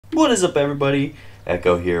What is up, everybody?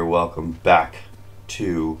 Echo here. Welcome back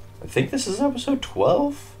to, I think this is episode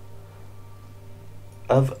 12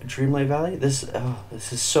 of Dreamlight Valley. This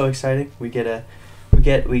is so exciting. We get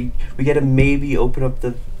to maybe open up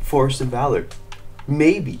the Forest of Valor.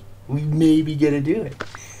 Maybe we get to do it.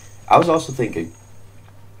 I was also thinking.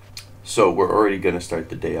 So we're already gonna start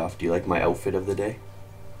the day off. Do you like my outfit of the day?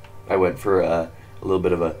 I went for a little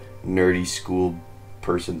bit of a nerdy school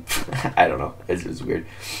person. I don't know. It's weird.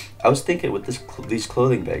 I was thinking with these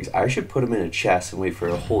clothing bags, I should put them in a chest and wait for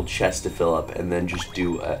a whole chest to fill up, and then just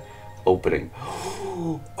do a opening.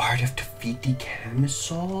 Art of Tafiti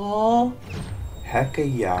camisole. Hecka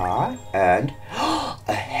yeah, and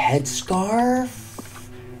a headscarf.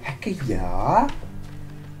 Hecka yeah.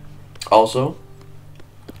 Also,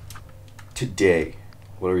 today,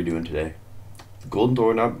 what are we doing today? Golden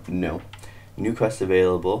Doorknob? No. New quest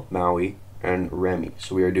available, Maui and Remy.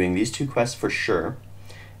 So we are doing these two quests for sure.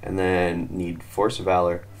 And then need Force of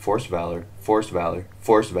Valor, Force of Valor, Force of Valor,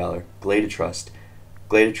 Force of Valor, Glade of Trust,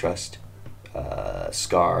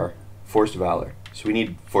 Scar, Force of Valor. So we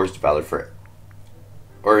need Force of Valor for,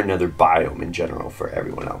 or another biome in general for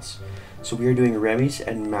everyone else. So we are doing Remy's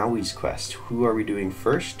and Maui's quest. Who are we doing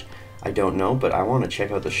first? I don't know, but I want to check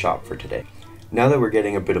out the shop for today. Now that we're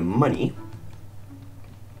getting a bit of money,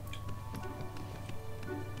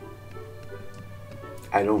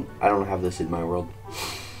 I don't have this in my world.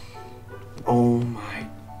 Oh my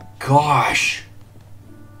gosh!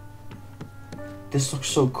 This looks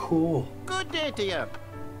so cool. Good day to you.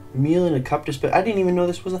 Meal in a cup display. I didn't even know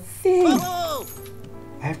this was a thing. Hello.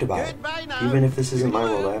 I have to buy it. Goodbye now. Even if this isn't my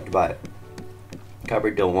world, I have to buy it.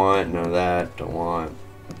 Cupboard, don't want. None of that, don't want.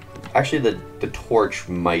 Actually, the torch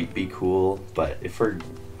might be cool, but if we're...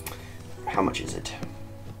 How much is it?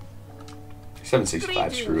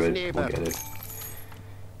 765, screw it. We'll get it.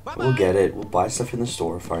 We'll get it. We'll buy stuff in the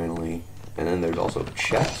store, finally. And then there's also a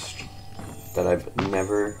chest that I've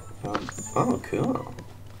never found. Oh, cool.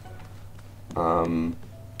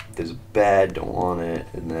 There's a bed, don't want it,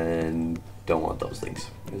 and then don't want those things.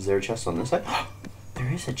 Is there a chest on this side?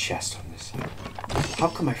 There is a chest on this side. How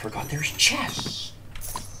come I forgot there's chests?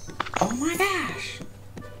 Oh my gosh.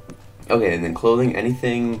 Okay, and then clothing,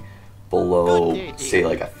 anything below, say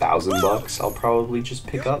like $1,000, I'll probably just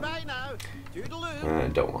pick up.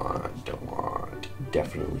 Don't want.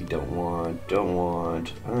 Definitely don't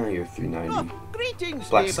want. You're 390. Greetings,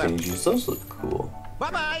 Black neighbor. skinny jeans, those look cool.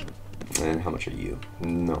 Bye-bye. And how much are you?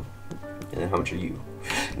 No. And how much are you?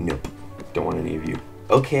 Nope. Don't want any of you.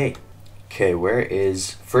 Okay. Okay, where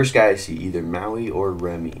is... First guy I see, either Maui or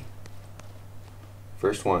Remy.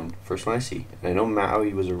 First one I see. And I know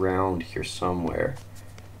Maui was around here somewhere.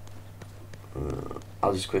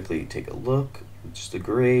 I'll just quickly take a look. Just the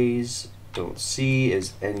grays. Don't see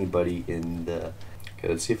is anybody in the... Okay,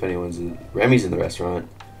 let's see if anyone's in... Remy's in the restaurant.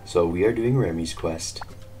 So we are doing Remy's quest.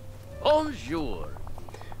 Bonjour.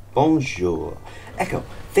 Bonjour. Echo,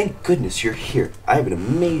 thank goodness you're here. I have an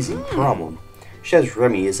amazing problem. Chez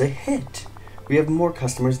Remy is a hit. We have more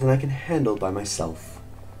customers than I can handle by myself.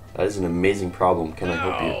 That is an amazing problem. Can I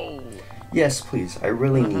help you? Yes, please. I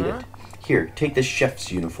really need it. Here, take this chef's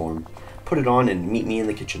uniform. Put it on and meet me in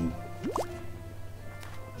the kitchen.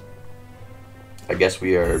 I guess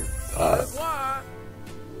we are,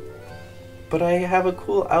 but I have a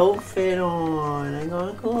cool outfit on. I got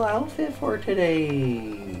a cool outfit for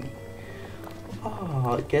today.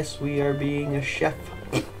 Oh, I guess we are being a chef.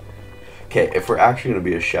 Okay, if we're actually gonna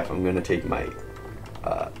be a chef, I'm gonna take my,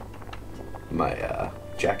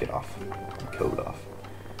 jacket off, coat off,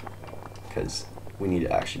 because we need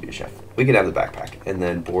to actually be a chef. We can have the backpack, and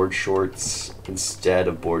then board shorts. Instead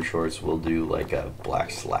of board shorts, we'll do like a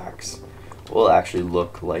black slacks. We'll actually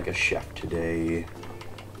look like a chef today.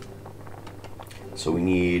 So we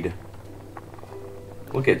need...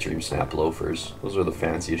 Look at Dream Snap loafers. Those are the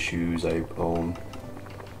fanciest shoes I own.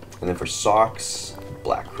 And then for socks,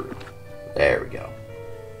 Black Crew. There we go.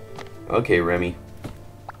 Okay, Remy.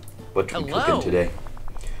 What are we cooking today?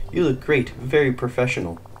 You look great. Very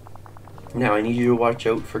professional. Now I need you to watch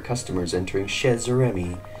out for customers entering Chez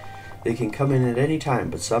Remy. They can come in at any time,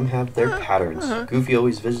 but some have their patterns. Goofy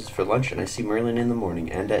always visits for lunch, and I see Merlin in the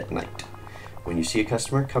morning and at night. When you see a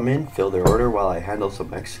customer, come in, fill their order while I handle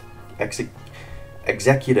some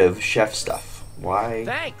executive chef stuff. Why?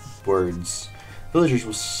 Thanks. Words. Villagers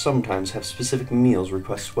will sometimes have specific meals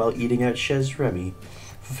requests while eating at Chez Remy.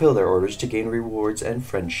 Fulfill their orders to gain rewards and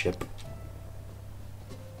friendship.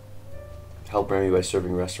 Help Remy by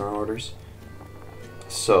serving restaurant orders.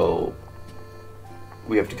 So...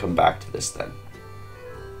 we have to come back to this then.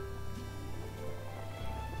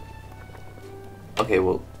 Okay,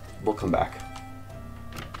 we'll come back.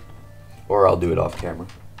 Or I'll do it off camera.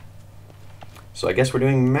 So I guess we're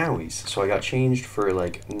doing Maui's. So I got changed for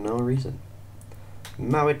like no reason.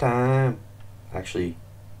 Maui time. Actually,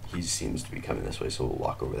 he seems to be coming this way, so we'll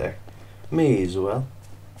walk over there. May as well.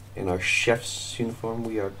 In our chef's uniform,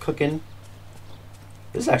 we are cooking.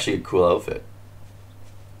 This is actually a cool outfit.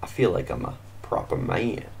 I feel like I'm a proper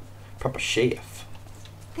man. Proper chef.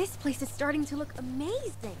 This place is starting to look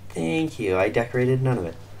amazing. Thank you. I decorated none of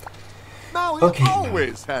it. Maui Okay,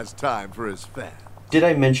 always has time for his fans. Did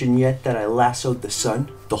I mention yet that I lassoed the sun?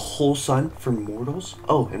 The whole sun for mortals?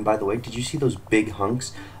 Oh, and by the way, did you see those big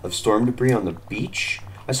hunks of storm debris on the beach?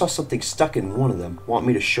 I saw something stuck in one of them. Want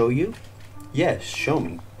me to show you? Yes, show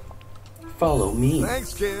me. Follow me.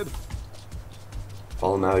 Thanks, kid.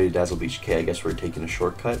 Follow Maui to Dazzle Beach. Okay, I guess we're taking a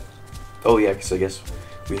shortcut. Oh yeah, because I guess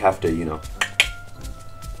we have to, you know,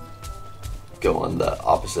 go on the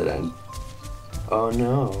opposite end. Oh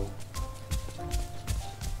no.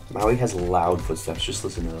 Maui has loud footsteps. Just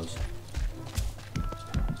listen to those.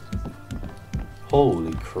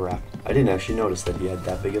 Holy crap! I didn't actually notice that he had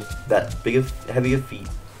that big of heavy of feet.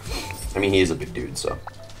 I mean, he is a big dude, so.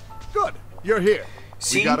 Good. You're here.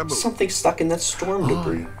 See, We gotta move. something stuck in that storm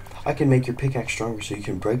debris. I can make your pickaxe stronger so you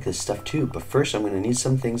can break this stuff too. But first, I'm gonna need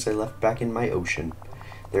some things I left back in my ocean.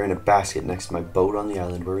 They're in a basket next to my boat on the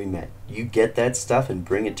island where we met. You get that stuff and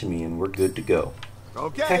bring it to me, and we're good to go.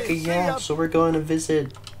 Okay. Heck see yeah! ya. So we're going to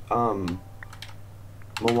visit Moana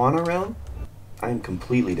realm? I'm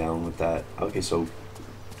completely down with that. Okay, so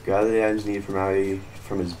gather the items needed from Maui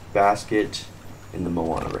from his basket in the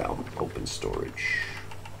Moana realm. Open storage.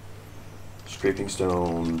 Scraping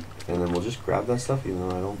stone, and then we'll just grab that stuff, even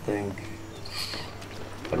though I don't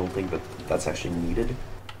think that that's actually needed.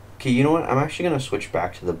 Okay, you know what? I'm actually gonna switch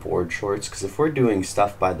back to the board shorts, because if we're doing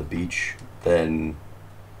stuff by the beach, then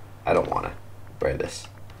I don't wanna wear this.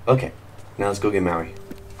 Okay, now let's go get Maui.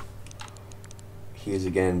 He is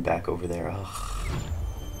again back over there. Ugh.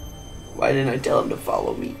 Why didn't I tell him to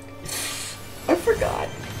follow me? I forgot.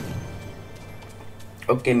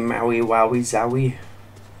 Okay, Maui, wowie, zowie.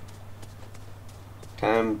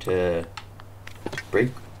 Time to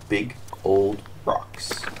break big old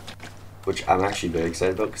rocks. Which I'm actually very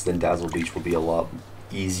excited about, because then Dazzle Beach will be a lot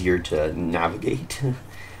easier to navigate.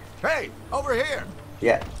 Hey, over here.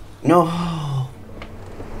 Yeah. No.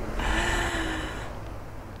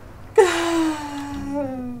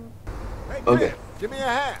 Hey, Okay. kid, give me a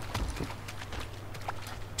hand.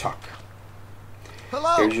 Talk.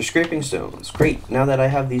 Hello. Here's your scraping stones. Great. Now that I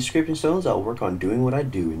have these scraping stones, I'll work on doing what I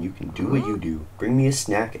do, and you can do what you do. Bring me a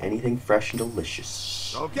snack, anything fresh and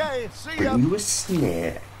delicious. Okay. See ya. Bring you a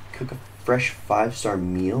snack. Cook a fresh 5-star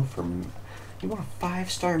meal from. You want a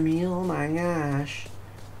 5-star meal? Oh my gosh.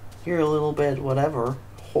 You're a little bit whatever.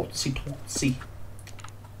 Holtsy.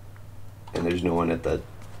 And there's no one at the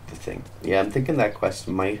thing. Yeah, I'm thinking that quest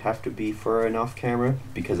might have to be for an off-camera,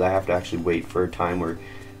 because I have to actually wait for a time where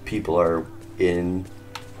people are in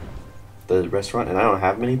the restaurant, and I don't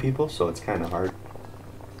have many people, so it's kind of hard.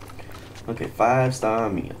 Okay, 5-star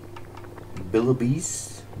meal.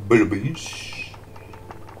 Billibees.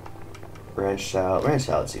 Ranch salad. Ranch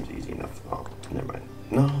salad seems easy enough. Oh, never mind.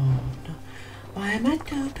 No. Why am I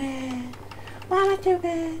stupid? Why am I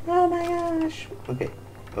stupid? Oh my gosh. Okay.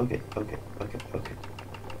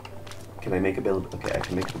 Can I make a bill? Okay, I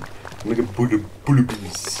can make a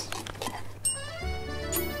Billibees.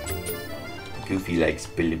 Goofy likes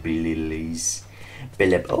Billibees.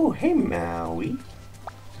 Oh, hey, Maui.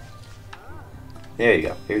 There you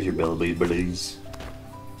go. Here's your Billibees.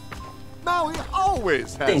 Maui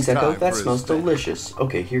always has Thanks, time Echo. for That his smells fans. delicious.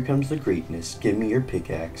 Okay, here comes the greatness. Give me your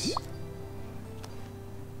pickaxe.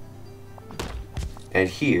 And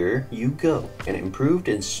here you go. An improved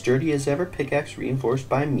and sturdy as ever pickaxe reinforced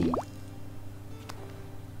by me.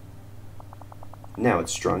 Now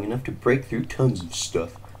it's strong enough to break through tons of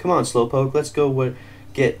stuff. Come on, Slowpoke, let's go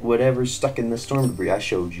get whatever's stuck in the storm debris I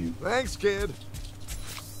showed you. Thanks, kid.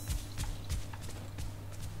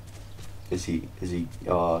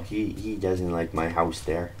 Oh, he doesn't like my house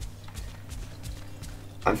there.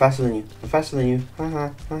 I'm faster than you. Haha,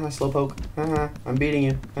 Slowpoke. Haha, I'm beating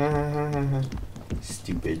you. Haha.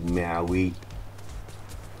 Stupid Maui.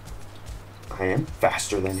 I am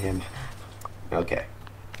faster than him. Okay.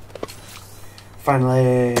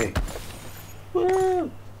 Finally!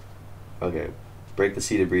 Woo! Okay. Break the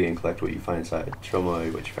sea debris and collect what you find inside. Show me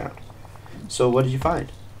what you found. So, what did you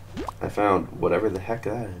find? I found whatever the heck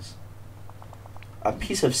that is. A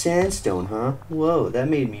piece of sandstone, huh? Whoa, that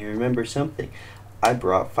made me remember something. I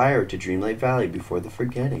brought fire to Dreamlight Valley before the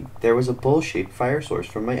forgetting. There was a bowl-shaped fire source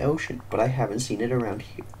from my ocean, but I haven't seen it around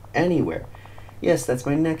here anywhere. Yes, that's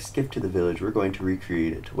my next gift to the village. We're going to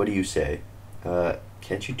recreate it. What do you say?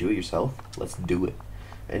 Can't you do it yourself? Let's do it.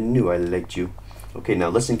 I knew I liked you. Okay, now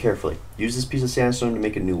listen carefully. Use this piece of sandstone to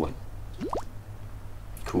make a new one.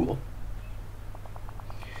 Cool.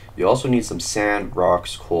 You also need some sand,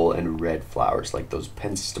 rocks, coal, and red flowers, like those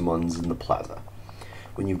penstemons in the plaza.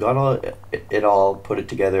 When you've got it all, put it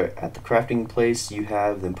together at the crafting place you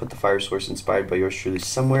have, then put the fire source inspired by yours truly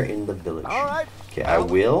somewhere in the village. All right. Okay, I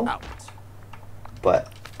will, Out.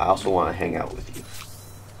 but I also want to hang out with you.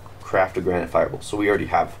 Craft a granite fireball. So we already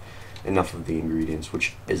have enough of the ingredients,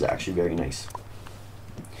 which is actually very nice.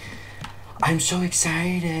 I'm so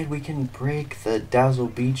excited. We can break the Dazzle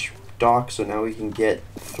Beach dock, so now we can get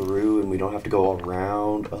through and we don't have to go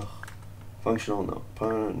around. Ugh. Functional, no.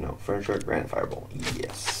 No. Furniture, granite fireball.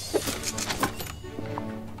 Yes.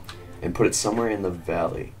 And put it somewhere in the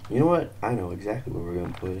valley. You know what? I know exactly where we're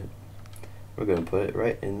going to put it. We're going to put it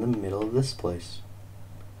right in the middle of this place.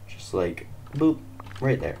 Just like, boop,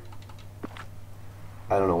 right there.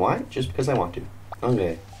 I don't know why, just because I want to.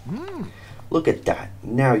 Okay. Look at that.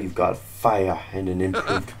 Now you've got fire and an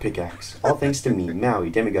improved pickaxe. All thanks to me, Maui,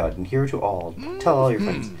 demigod, and hero to all. Tell all your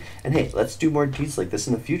friends. And hey, let's do more deeds like this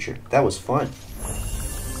in the future. That was fun.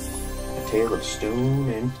 A tale of stone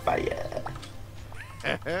and fire.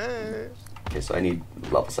 Okay, so I need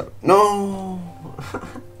level 7. No!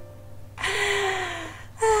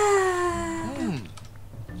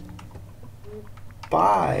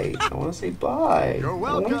 Bye. I want to say bye. You're I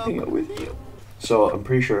want to hang welcome. out with you. So I'm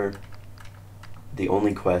pretty sure the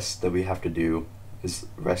only quest that we have to do is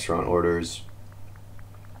restaurant orders,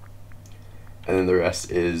 and then the rest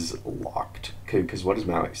is locked. Because what is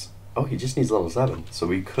Maui's? Oh, he just needs level 7. So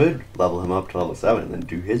we could level him up to level 7 and then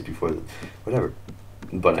do his before the whatever.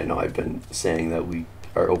 But I know I've been saying that we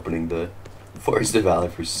are opening the Forest of Valor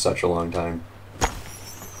for such a long time.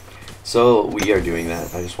 So we are doing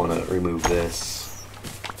that. I just want to remove this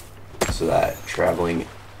so that traveling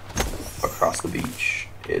across the beach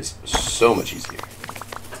is so much easier.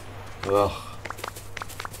 Ugh.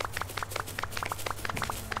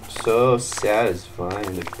 So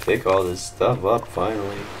satisfying to pick all this stuff up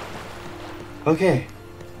finally. Okay.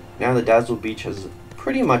 Now the Dazzle Beach has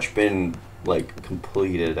pretty much been like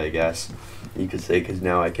completed, I guess you could say, because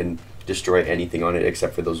now I can destroy anything on it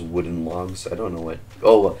except for those wooden logs. I don't know what.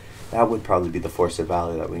 Oh, well, that would probably be the Forest of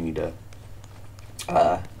Valor that we need to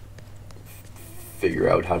figure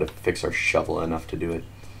out how to fix our shovel enough to do it.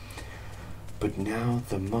 But now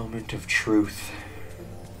the moment of truth.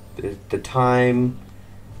 The time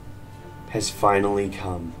has finally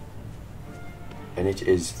come. And it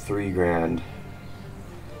is 3 grand.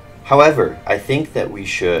 However, I think that we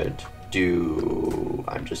should do...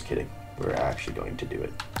 I'm just kidding. We're actually going to do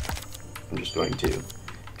it. I'm just going to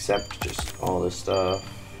accept just all this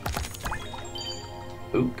stuff.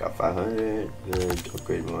 Ooh, got 500. Good.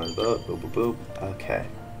 Upgrade my boat. Boop, boop, boop. Okay.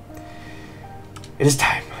 It is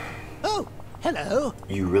time. Oh, hello.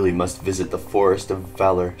 You really must visit the Forest of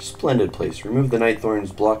Valor. Splendid place. Remove the night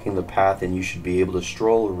thorns blocking the path and you should be able to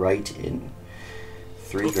stroll right in.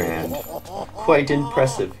 3 grand. Quite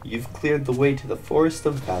impressive. You've cleared the way to the Forest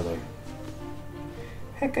of Valor.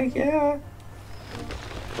 Heck yeah.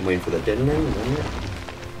 I'm waiting for the deadline.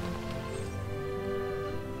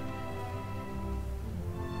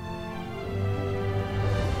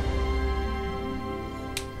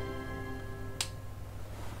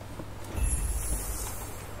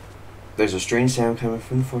 There's a strange sound coming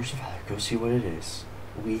from the Forest of Valor. Go see what it is.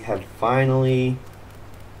 We have finally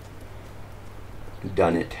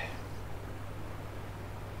done it.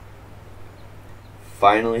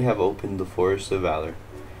 Finally have opened the Forest of Valor.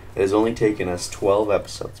 It has only taken us 12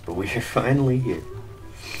 episodes, but we are finally here.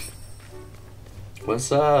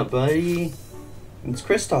 What's up, buddy? It's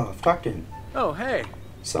Kristoff. Talk to him. Oh, hey.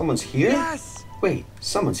 Someone's here? Yes! Wait,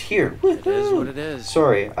 someone's here. It is what it is.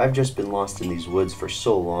 Sorry, I've just been lost in these woods for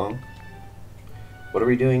so long. What are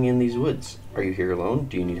we doing in these woods? Are you here alone?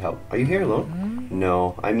 Do you need help? Are you here alone?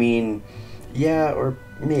 No, I mean, yeah, or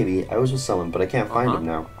maybe. I was with someone, but I can't find him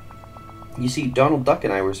now. You see, Donald Duck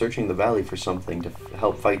and I were searching the valley for something to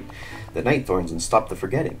help fight the night thorns and stop the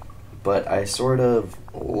forgetting. But I sort of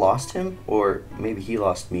lost him, or maybe he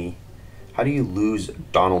lost me. How do you lose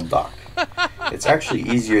Donald Duck? It's actually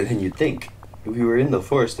easier than you'd think. We were in the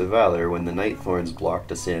Forest of Valor when the night thorns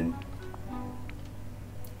blocked us in.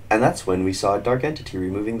 And that's when we saw a dark entity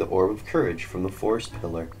removing the Orb of Courage from the forest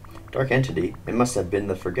pillar. Dark entity? It must have been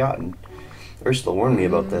the Forgotten. Ursula warned me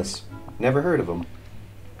about this. Never heard of him.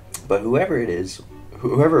 But whoever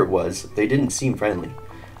it was, they didn't seem friendly.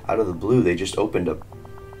 Out of the blue, they just opened a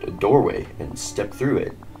doorway and stepped through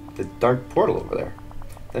it. The dark portal over there.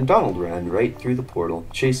 Then Donald ran right through the portal,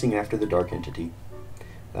 chasing after the dark entity.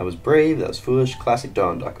 That was brave, that was foolish, classic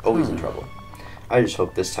Donald Duck, always in trouble. I just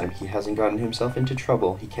hope this time he hasn't gotten himself into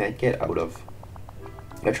trouble he can't get out of.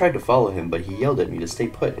 I tried to follow him, but he yelled at me to stay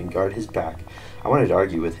put and guard his back. I wanted to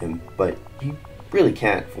argue with him, but you really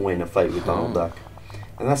can't win a fight with Donald Duck.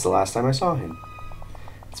 And that's the last time I saw him.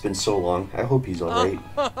 It's been so long, I hope he's alright.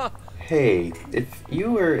 Hey, if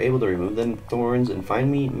you were able to remove them thorns and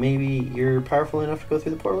find me, maybe you're powerful enough to go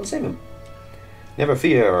through the portal and save him. Never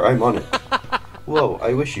fear, I'm on it. Whoa,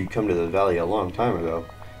 I wish you'd come to the valley a long time ago.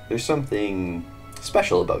 There's something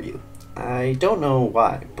special about you. I don't know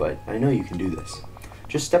why, but I know you can do this.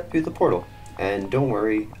 Just step through the portal, and don't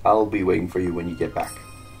worry, I'll be waiting for you when you get back.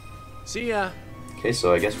 See ya. Okay,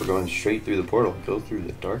 so I guess we're going straight through the portal. Go through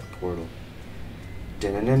the dark portal.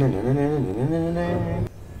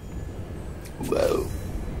 Whoa.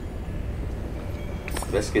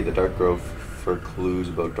 Investigate the Dark Grove for clues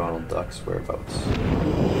about Donald Duck's whereabouts.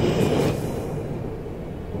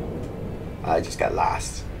 I just got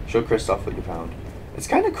lost. Show Kristoff what you found. It's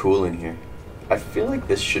kind of cool in here. I feel like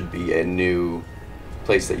this should be a new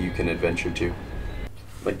place that you can adventure to.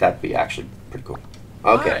 Like, that'd be actually pretty cool.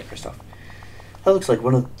 Okay, Right. Kristoff. That looks like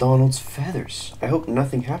one of Donald's feathers. I hope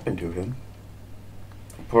nothing happened to him.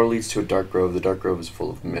 The portal leads to a dark grove. The dark grove is full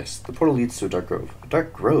of mist. The portal leads to a dark grove. A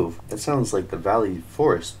dark grove? That sounds like the valley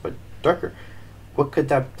forest, but darker. What could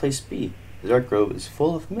that place be? The dark grove is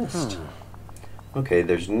full of mist. Okay,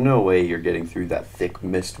 there's no way you're getting through that thick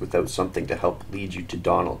mist without something to help lead you to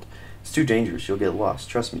Donald. It's too dangerous. You'll get lost.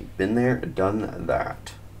 Trust me. Been there, done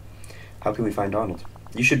that. How can we find Donald?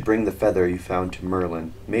 You should bring the feather you found to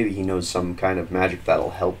Merlin. Maybe he knows some kind of magic that'll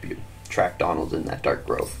help you track Donald in that dark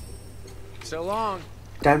grove. So long.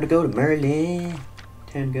 Time to go to Merlin.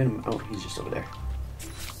 Time to go to... Oh, he's just over there.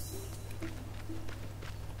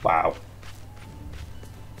 Wow.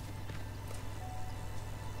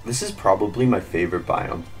 This is probably my favorite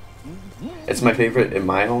biome. It's my favorite in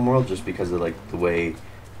my homeworld just because of like the way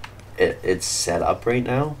it's set up right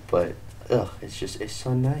now. But it's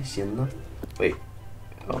so nice, you know. Wait.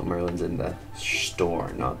 Oh, Merlin's in the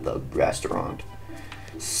store, not the restaurant.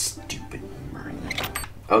 Stupid Merlin.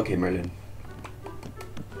 Okay, Merlin.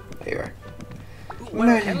 There you are. Well,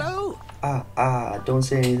 Merlin. hello. Don't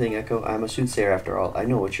say anything, Echo. I'm a soothsayer after all. I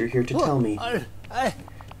know what you're here to tell me. I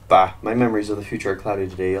Bah, my memories of the future are cloudy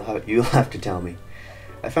today. You'll have to tell me.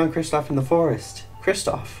 I found Kristoff in the forest.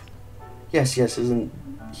 Kristoff? Yes, isn't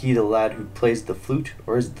he the lad who plays the flute?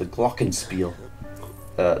 Or is it the glockenspiel?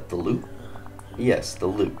 The lute? Yes, the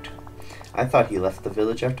lute. I thought he left the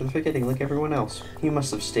village after the forgetting like everyone else. He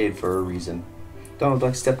must have stayed for a reason. Donald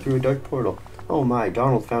Duck stepped through a dark portal. Oh my,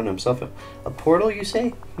 Donald found himself a portal, you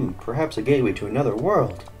say? Perhaps a gateway to another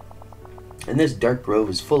world. And this dark grove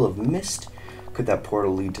is full of mist. Could that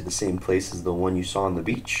portal lead to the same place as the one you saw on the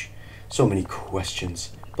beach? So many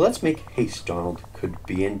questions. But let's make haste. Donald could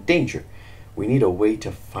be in danger. We need a way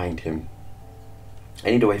to find him.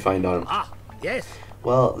 I need a way to find Donald. yes.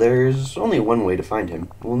 Well, there's only one way to find him.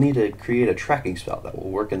 We'll need to create a tracking spell that will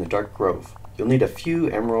work in the Dark Grove. You'll need a few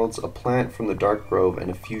emeralds, a plant from the Dark Grove, and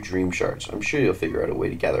a few dream shards. I'm sure you'll figure out a way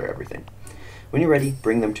to gather everything. When you're ready,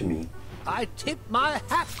 bring them to me. I tip my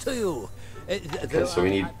hat to you. Okay, so we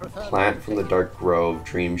need plant from the Dark Grove,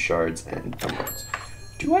 dream shards, and emeralds.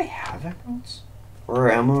 Do I have emeralds? Or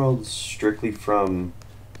are emeralds strictly from...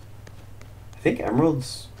 I think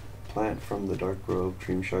emeralds, plant from the Dark Grove,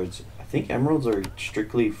 dream shards. I think emeralds are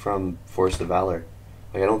strictly from Forest of Valor.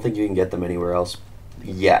 Like, I don't think you can get them anywhere else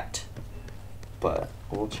yet. But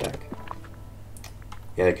we'll check.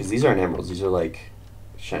 Yeah, because these aren't emeralds. These are like...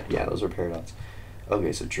 Yeah, those are paradox.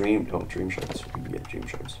 Okay, so dream shards. We can get dream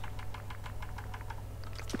shards.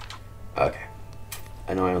 Okay.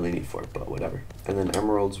 I know I only need 4, but whatever. And then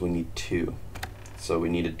emeralds, we need 2. So we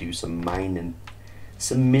need to do some mining.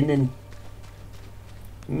 Some minning.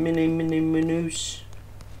 Minnoos.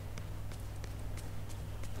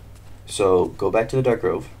 So go back to the Dark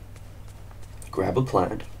Grove. Grab a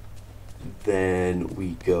plant. Then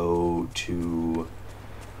we go to...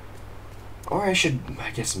 Or I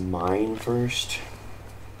guess, mine first.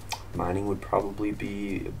 Mining would probably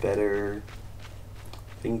be a better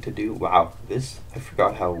thing to do. Wow, I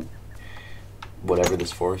forgot how, whatever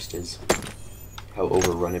this forest is, how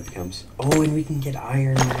overrun it becomes. Oh, and we can get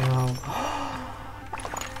iron now.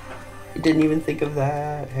 I didn't even think of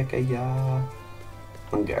that. Hecka yeah.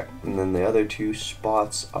 Okay, and then the other 2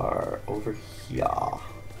 spots are over here.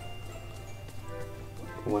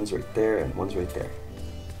 One's right there and one's right there.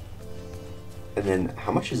 And then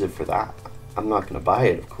how much is it for that? I'm not gonna buy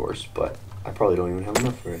it, of course, but I probably don't even have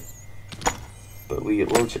enough for it. But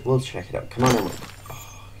we'll check it out. Come on, Emerald.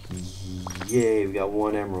 Oh, Yay, we got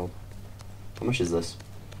 1 emerald. How much is this?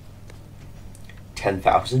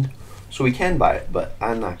 10,000? So we can buy it, but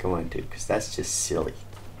I'm not going to, because that's just silly.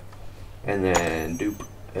 And then dupe,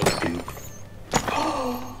 and dupe.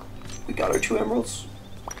 We got our 2 emeralds.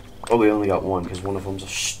 Oh, we only got 1, because one of them's a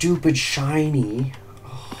stupid shiny.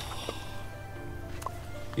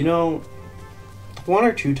 You know, 1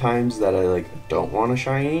 or 2 times that I like don't want a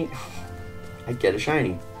shiny, I get a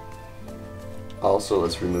shiny. Also,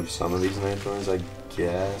 let's remove some of these night thorns, I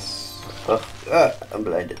guess. I'm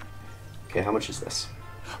blinded. Okay, how much is this?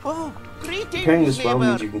 Oh, greetings, Repairing this well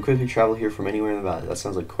neighbor. means you can quickly travel here from anywhere in the valley. That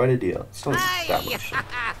sounds like quite a deal. It's only that much.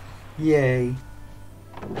 Yay.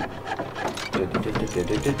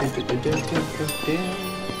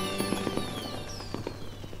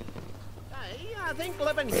 I think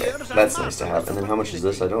living Okay, here's a that's nice to have. And then how much is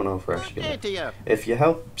this? I don't know if we're actually Day gonna. to you. If you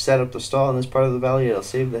help set up the stall in this part of the valley, it'll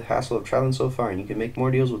save the hassle of traveling so far, and you can make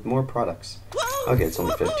more deals with more products. Okay, it's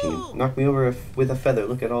only 15. Knock me over with a feather.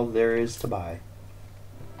 Look at all there is to buy.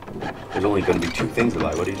 There's only going to be 2 things to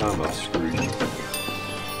buy. What are you talking about, Scrooge?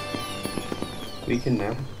 We can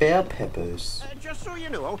now bell peppers. Just so you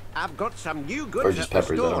know, I've got some new goods Or just at the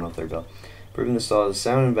peppers, I don't store. know if they're bell. Proving the stall is a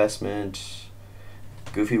sound investment.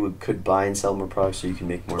 Goofy could buy and sell more products so you can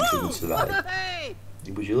make more improvements to the valley. Hey!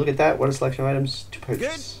 Would you look at that? What a selection of items to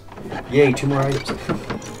purchase. Yay, 2 more items.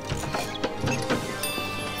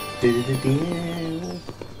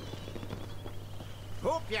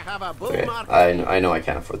 Hope you have a bull Okay, market. I know I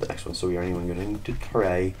can't afford the next one, so we aren't even going to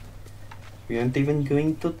try. We aren't even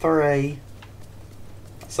going to try.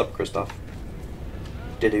 What's up, Christoph?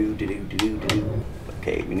 Okay,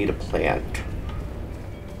 we need a plant.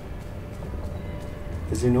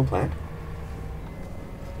 Is there no plant?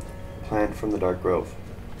 Plant from the Dark Grove.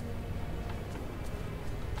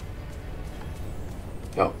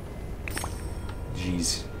 Oh.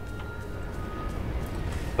 Jeez.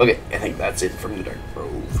 Okay, I think that's it from the Dark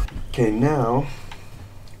Grove. Okay, now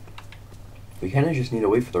we kind of just need to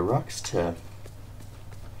wait for the rocks to.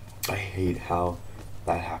 I hate how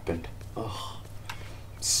that happened. Oh,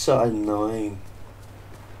 so annoying.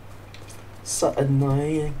 So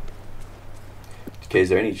annoying. Okay, is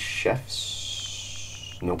there any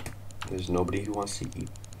chefs? Nope. There's nobody who wants to eat.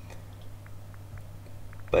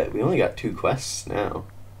 But we only got 2 quests now.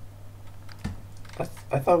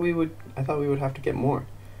 I thought we would have to get more.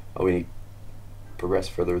 Oh, we need to progress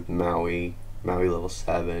further with Maui. Maui level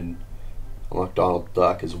 7. Unlock Donald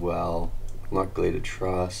Duck as well. Unlock Glade of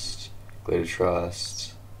Trust. Glade of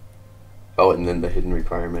Trust. Oh, and then the hidden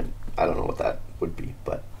requirement. I don't know what that would be,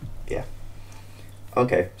 but yeah.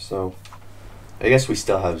 Okay, so I guess we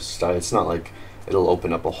still have stuff. It's not like it'll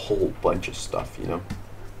open up a whole bunch of stuff, you know.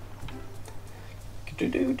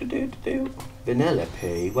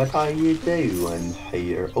 Vanellope, what are you doing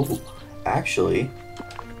here? Oh, actually,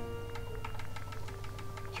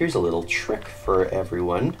 here's a little trick for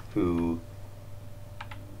everyone who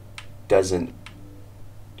doesn't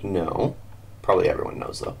know. Probably everyone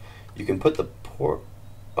knows though. You can put the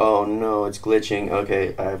Oh no, it's glitching.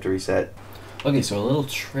 Okay, I have to reset. Okay, so a little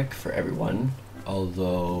trick for everyone.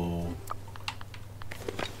 Although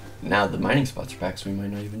now the mining spots are back, so we might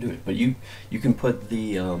not even do it. But you can put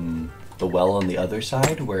the well on the other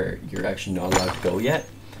side where you're actually not allowed to go yet,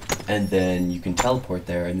 and then you can teleport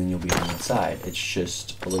there, and then you'll be on that side. It's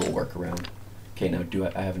just a little workaround. Okay, now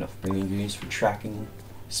I have enough? Bring ingredients for tracking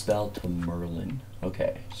spell to Merlin.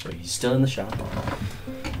 Okay, so he's still in the shop.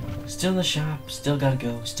 Still in the shop. Still gotta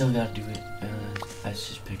go. Still gotta do it. Let's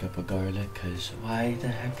just pick up a garlic, cause why the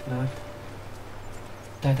heck not?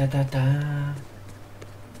 Da da da da.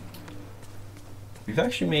 We've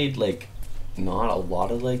actually made like not a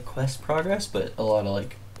lot of like quest progress, but a lot of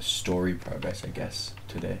like story progress, I guess,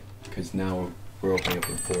 today. Because now we're opening up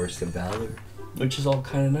the Forest of Valor, which is all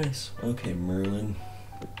kind of nice. Okay, Merlin.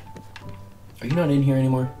 Are you not in here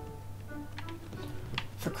anymore?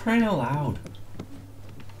 For crying out loud.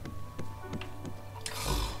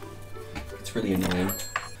 It's really annoying.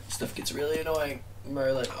 Stuff gets really annoying.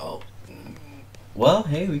 Merlin, oh. Well,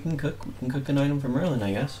 hey, we can cook an item for Merlin,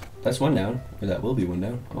 I guess. That's one down. Or that will be one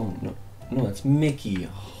down. Oh, no. No, that's Mickey.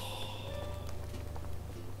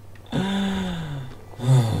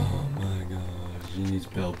 Oh my gosh. She needs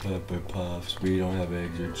bell pepper puffs. We don't have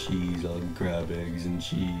eggs or cheese. I'll grab eggs and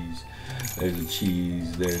cheese. There's a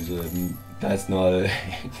cheese. That's not an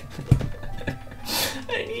egg.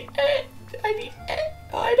 I need egg.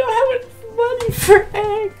 I don't have enough money for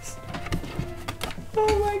eggs.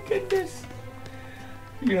 Oh my goodness.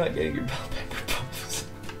 You're not getting your bell pepper puffs.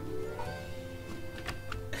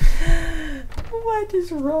 Oh my What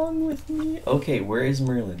is wrong with me? Okay, where is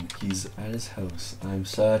Merlin? He's at his house. I'm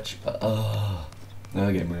such a...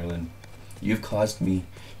 Okay, Merlin. You've caused me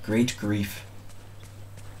great grief.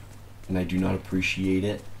 And I do not appreciate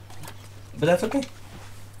it. But that's okay.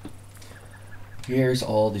 Here's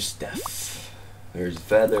all the stuff. There's the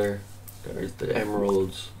feather. There's the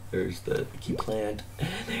emeralds. There's the key plant. And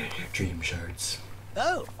there's your dream shards.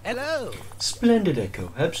 Oh, hello. Splendid,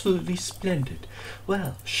 Echo. Absolutely splendid.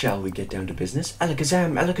 Well, shall we get down to business?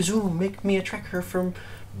 Alakazam, Alakazoo, make me a tracker from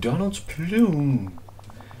Donald's plume.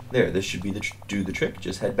 There, this should be do the trick.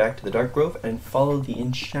 Just head back to the Dark Grove and follow the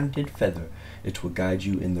enchanted feather. It will guide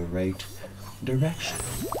you in the right direction.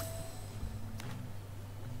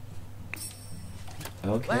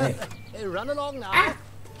 Okay. Well, run along now.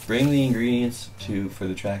 Bring the ingredients for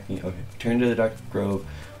the tracking. Okay. Return to the Dark Grove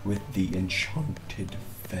with the enchanted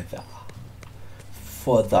feather.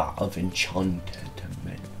 Feather of enchantment.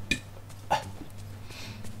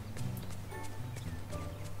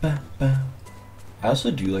 I also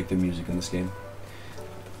do like the music in this game.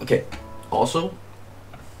 Okay, also,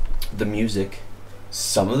 the music,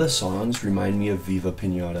 some of the songs remind me of Viva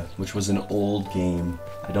Pinata, which was an old game.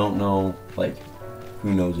 I don't know, like,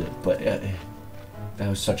 who knows it, but that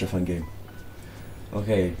was such a fun game.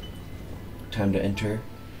 Okay, time to enter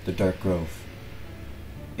the Dark Grove.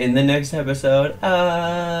 In the next episode,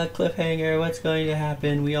 cliffhanger, what's going to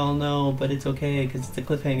happen? We all know, but it's okay, because it's a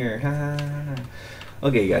cliffhanger.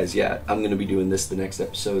 Okay, guys, yeah, I'm going to be doing this the next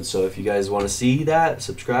episode, so if you guys want to see that,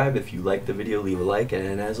 subscribe. If you like the video, leave a like,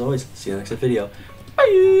 and as always, see you in the next video.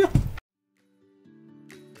 Bye!